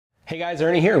Hey guys,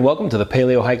 Ernie here and welcome to the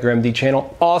Paleo Hiker MD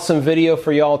channel. Awesome video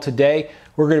for y'all today.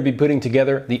 We're going to be putting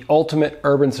together the ultimate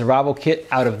urban survival kit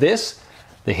out of this,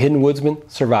 the Hidden Woodsman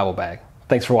survival bag.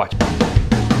 Thanks for watching.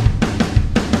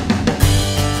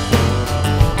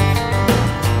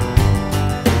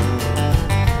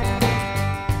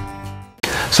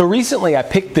 So recently I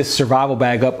picked this survival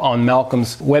bag up on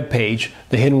Malcolm's webpage,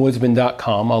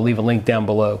 thehiddenwoodsman.com. I'll leave a link down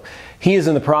below. He is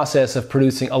in the process of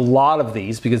producing a lot of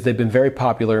these because they've been very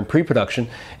popular in pre-production,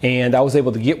 and I was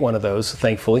able to get one of those,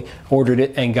 thankfully, ordered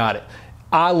it and got it.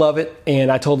 I love it, and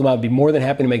I told him I'd be more than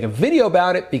happy to make a video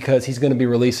about it because he's going to be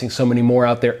releasing so many more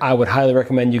out there. I would highly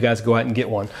recommend you guys go out and get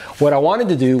one. What I wanted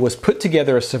to do was put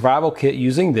together a survival kit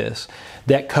using this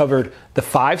that covered the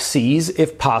 5 C's,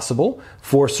 if possible,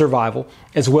 for survival,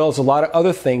 as well as a lot of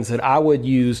other things that I would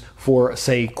use for,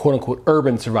 say, quote-unquote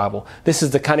urban survival. This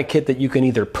is the kind of kit that you can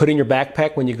either put in your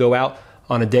backpack when you go out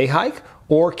on a day hike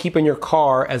or keep in your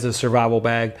car as a survival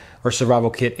bag or survival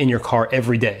kit in your car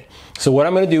every day. So what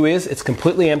I'm going to do is, it's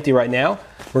completely empty right now.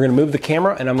 We're going to move the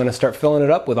camera and I'm going to start filling it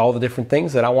up with all the different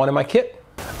things that I want in my kit.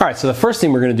 All right, so the first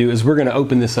thing we're going to do is we're going to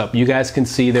open this up. You guys can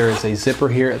see there is a zipper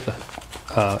here at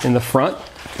in the front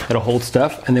that'll hold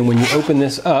stuff, and then when you open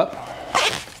this up,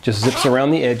 just zips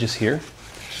around the edges here.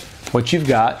 What you've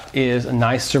got is a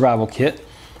nice survival kit.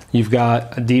 You've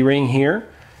got a D-ring here.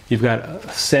 You've got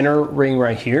a center ring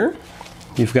right here.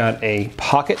 You've got a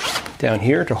pocket down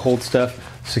here to hold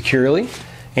stuff securely.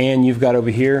 And you've got over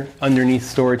here underneath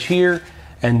storage here,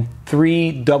 and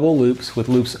 3 double loops with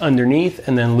loops underneath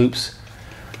and then loops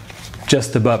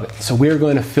just above it. So we're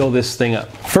going to fill this thing up.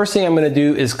 First thing I'm going to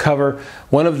do is cover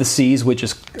one of the C's, which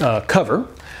is cover.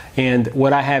 And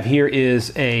what I have here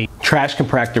is a trash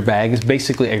compactor bag. It's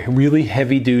basically a really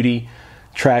heavy duty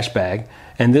trash bag.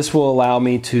 And this will allow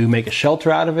me to make a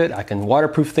shelter out of it. I can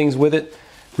waterproof things with it.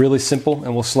 Really simple,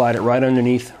 and we'll slide it right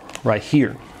underneath right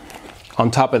here.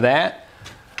 On top of that,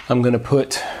 I'm going to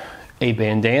put a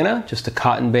bandana, just a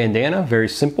cotton bandana, very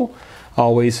simple,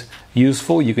 always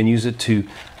useful. You can use it to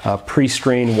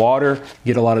pre-strain water,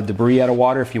 get a lot of debris out of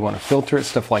water if you want to filter it,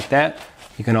 stuff like that.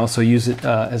 You can also use it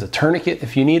as a tourniquet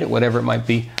if you need it, whatever it might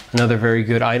be, another very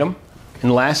good item.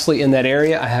 And lastly, in that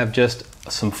area, I have just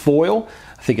some foil.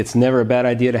 I think it's never a bad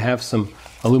idea to have some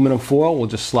aluminum foil. We'll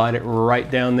just slide it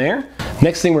right down there.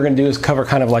 Next thing we're going to do is cover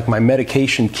kind of like my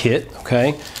medication kit,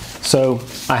 okay? So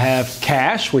I have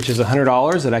cash, which is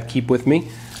 $100 that I keep with me.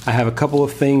 I have a couple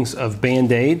of things of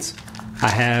Band-Aids. I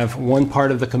have one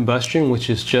part of the combustion, which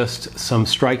is just some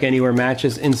Strike Anywhere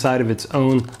matches inside of its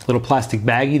own little plastic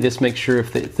baggie. This makes sure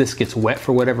if this gets wet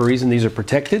for whatever reason, these are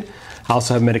protected. I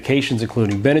also have medications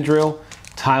including Benadryl,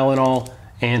 Tylenol,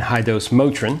 and high-dose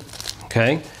Motrin,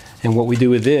 okay? And what we do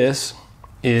with this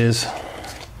is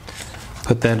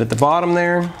put that at the bottom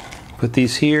there, put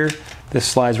these here, this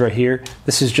slides right here.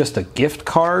 This is just a gift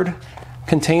card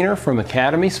container from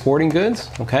Academy Sporting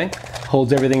Goods, okay?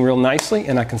 Holds everything real nicely,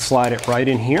 and I can slide it right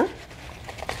in here.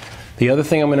 The other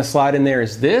thing I'm going to slide in there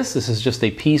is this. This is just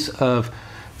a piece of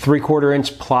 3/4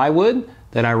 inch plywood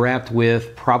that I wrapped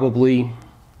with probably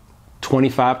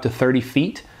 25 to 30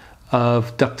 feet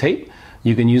of duct tape.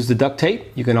 You can use the duct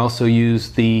tape. You can also use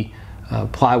the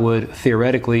plywood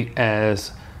theoretically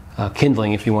as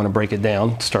kindling if you want to break it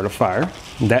down to start a fire.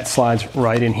 That slides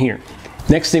right in here.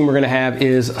 Next thing we're going to have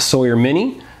is a Sawyer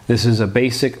Mini. This is a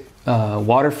basic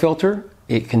water filter.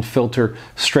 It can filter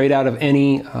straight out of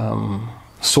any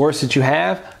source that you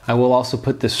have. I will also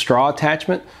put this straw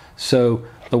attachment so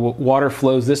the water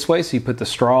flows this way. So you put the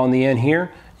straw on the end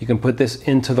here. You can put this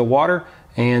into the water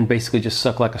and basically just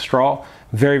suck like a straw.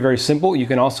 Very, very simple. You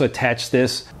can also attach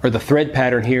this, or the thread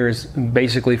pattern here is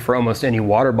basically for almost any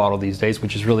water bottle these days,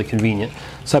 which is really convenient.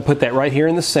 So I put that right here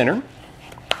in the center,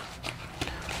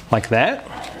 like that.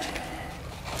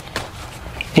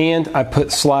 And I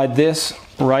slide this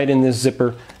right in this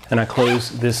zipper, and I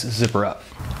close this zipper up.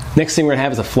 Next thing we're gonna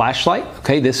have is a flashlight.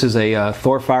 Okay, this is a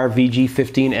Thorfire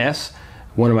VG15S,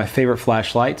 one of my favorite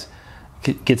flashlights.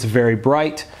 It gets very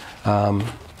bright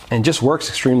and just works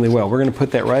extremely well. We're gonna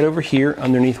put that right over here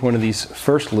underneath one of these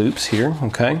first loops here,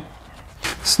 okay?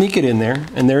 Sneak it in there,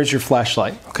 and there's your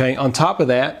flashlight, okay? On top of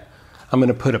that, I'm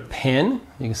gonna put a pen.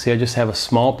 You can see I just have a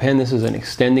small pen. This is an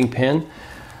extending pen,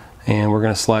 and we're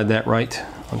gonna slide that right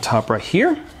on top right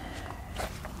here.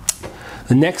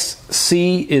 The next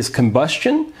C is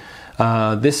combustion.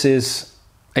 This is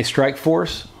a Strike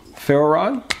Force ferro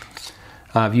rod.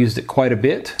 I've used it quite a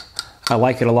bit. I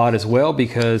like it a lot as well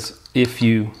because if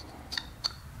you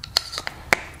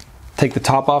take the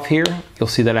top off here, you'll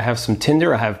see that I have some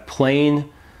tinder. I have plain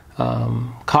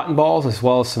cotton balls as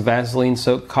well as some Vaseline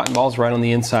soaked cotton balls right on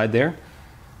the inside there.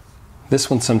 This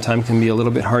one sometimes can be a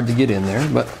little bit hard to get in there,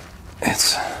 but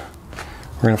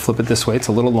we're going to flip it this way. It's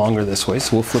a little longer this way,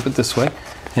 so we'll flip it this way.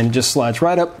 And it just slides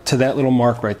right up to that little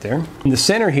mark right there. In the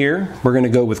center here, we're going to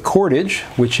go with cordage,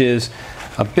 which is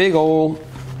a big old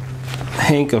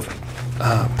hank of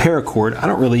paracord. I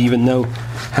don't really even know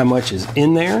how much is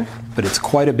in there, but it's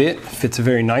quite a bit. Fits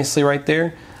very nicely right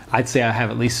there. I'd say I have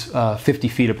at least 50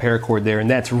 feet of paracord there, and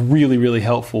that's really, really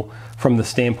helpful from the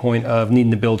standpoint of needing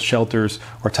to build shelters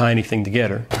or tie anything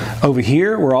together. Over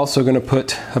here, we're also going to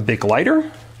put a big lighter,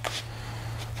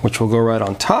 which will go right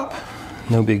on top.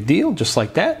 No big deal, just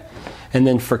like that. And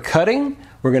then for cutting,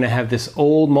 we're going to have this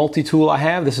old multi-tool I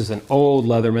have. This is an old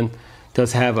Leatherman. It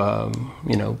does have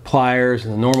you know, pliers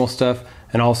and the normal stuff,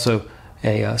 and also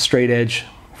a straight edge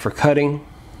for cutting.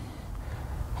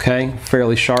 Okay,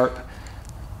 fairly sharp.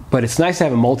 But it's nice to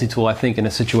have a multi-tool, I think, in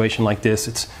a situation like this.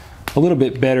 It's a little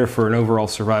bit better for an overall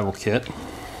survival kit.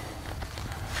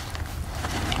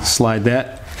 Slide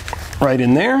that right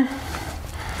in there.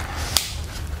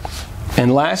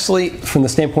 And lastly, from the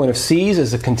standpoint of C's,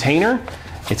 is a container.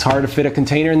 It's hard to fit a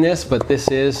container in this, but this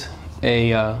is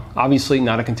obviously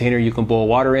not a container you can boil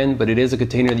water in, but it is a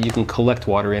container that you can collect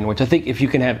water in, which I think if you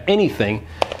can have anything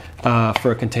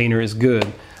for a container is good.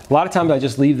 A lot of times I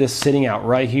just leave this sitting out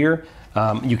right here.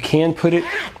 You can put it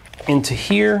into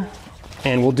here,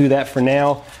 and we'll do that for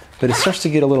now, but it starts to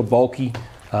get a little bulky.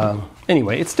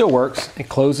 Anyway, it still works. It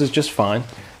closes just fine,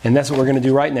 and that's what we're going to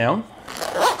do right now.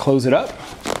 Close it up.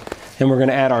 And we're going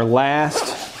to add our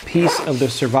last piece of the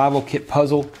survival kit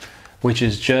puzzle, which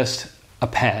is just a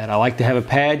pad. I like to have a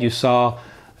pad. You saw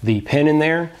the pen in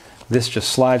there. This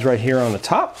just slides right here on the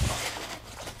top.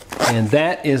 And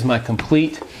that is my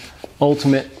complete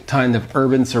ultimate kind of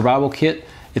urban survival kit.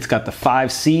 It's got the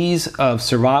 5 C's of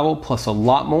survival plus a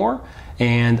lot more.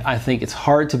 And I think it's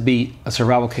hard to beat a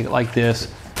survival kit like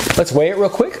this. Let's weigh it real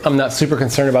quick. I'm not super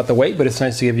concerned about the weight, but it's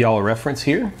nice to give y'all a reference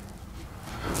here.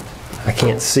 I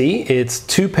can't see. It's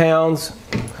 2 pounds,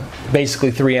 basically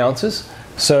 3 ounces.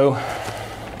 So,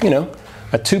 you know,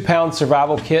 a 2-pound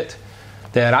survival kit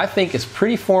that I think is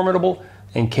pretty formidable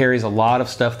and carries a lot of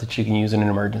stuff that you can use in an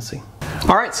emergency.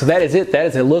 All right, so that is it. That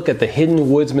is a look at the Hidden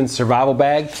Woodsman survival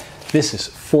bag. This is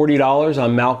 $40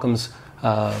 on Malcolm's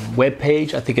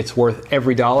webpage. I think it's worth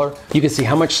every dollar. You can see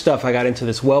how much stuff I got into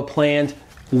this well-planned,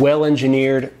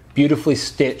 well-engineered, beautifully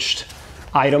stitched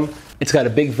item. It's got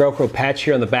a big Velcro patch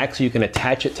here on the back so you can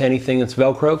attach it to anything that's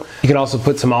Velcro. You can also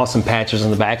put some awesome patches on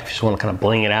the back if you just want to kind of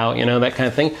bling it out, you know, that kind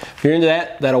of thing. If you're into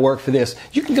that, that'll work for this.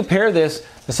 You can compare this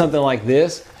to something like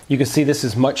this. You can see this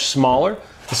is much smaller.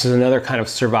 This is another kind of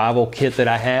survival kit that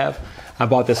I have. I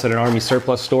bought this at an Army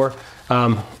surplus store.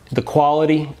 The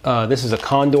quality, this is a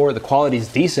Condor. The quality is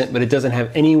decent, but it doesn't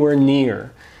have anywhere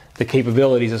near the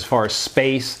capabilities as far as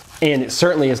space, and it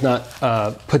certainly is not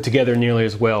put together nearly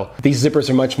as well. These zippers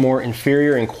are much more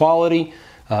inferior in quality.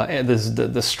 And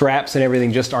the straps and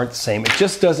everything just aren't the same. It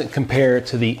just doesn't compare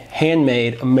to the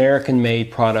handmade,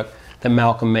 American-made product that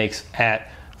Malcolm makes at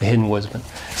the Hidden Woodsman.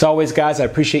 As always, guys, I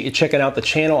appreciate you checking out the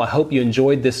channel. I hope you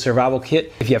enjoyed this survival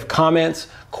kit. If you have comments,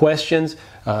 questions,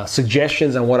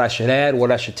 suggestions on what I should add,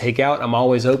 what I should take out, I'm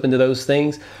always open to those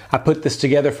things. I put this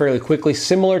together fairly quickly,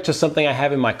 similar to something I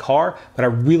have in my car, but I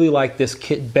really like this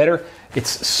kit better.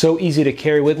 It's so easy to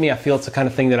carry with me. I feel it's the kind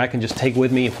of thing that I can just take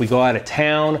with me. If we go out of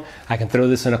town, I can throw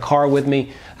this in a car with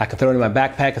me. I can throw it in my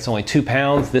backpack. It's only 2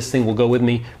 pounds. This thing will go with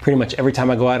me pretty much every time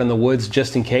I go out in the woods,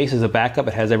 just in case as a backup.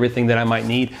 It has everything that I might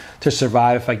need to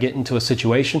survive if I get into a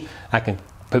situation. I can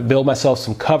build myself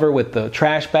some cover with the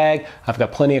trash bag. I've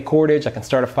got plenty of cordage. I can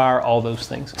start a fire, all those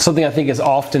things. Something I think is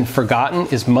often forgotten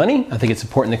is money. I think it's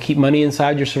important to keep money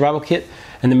inside your survival kit.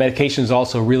 And the medications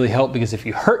also really help, because if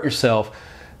you hurt yourself,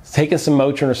 taking some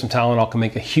Motrin or some Tylenol can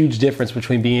make a huge difference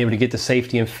between being able to get to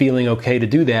safety and feeling okay to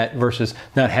do that versus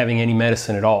not having any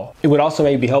medicine at all. It would also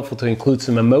maybe be helpful to include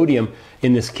some Imodium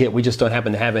in this kit. We just don't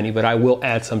happen to have any, but I will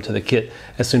add some to the kit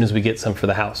as soon as we get some for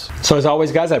the house. So as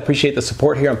always, guys, I appreciate the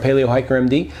support here on Paleo Hiker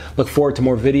MD. Look forward to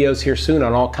more videos here soon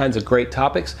on all kinds of great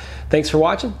topics. Thanks for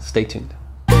watching. Stay tuned.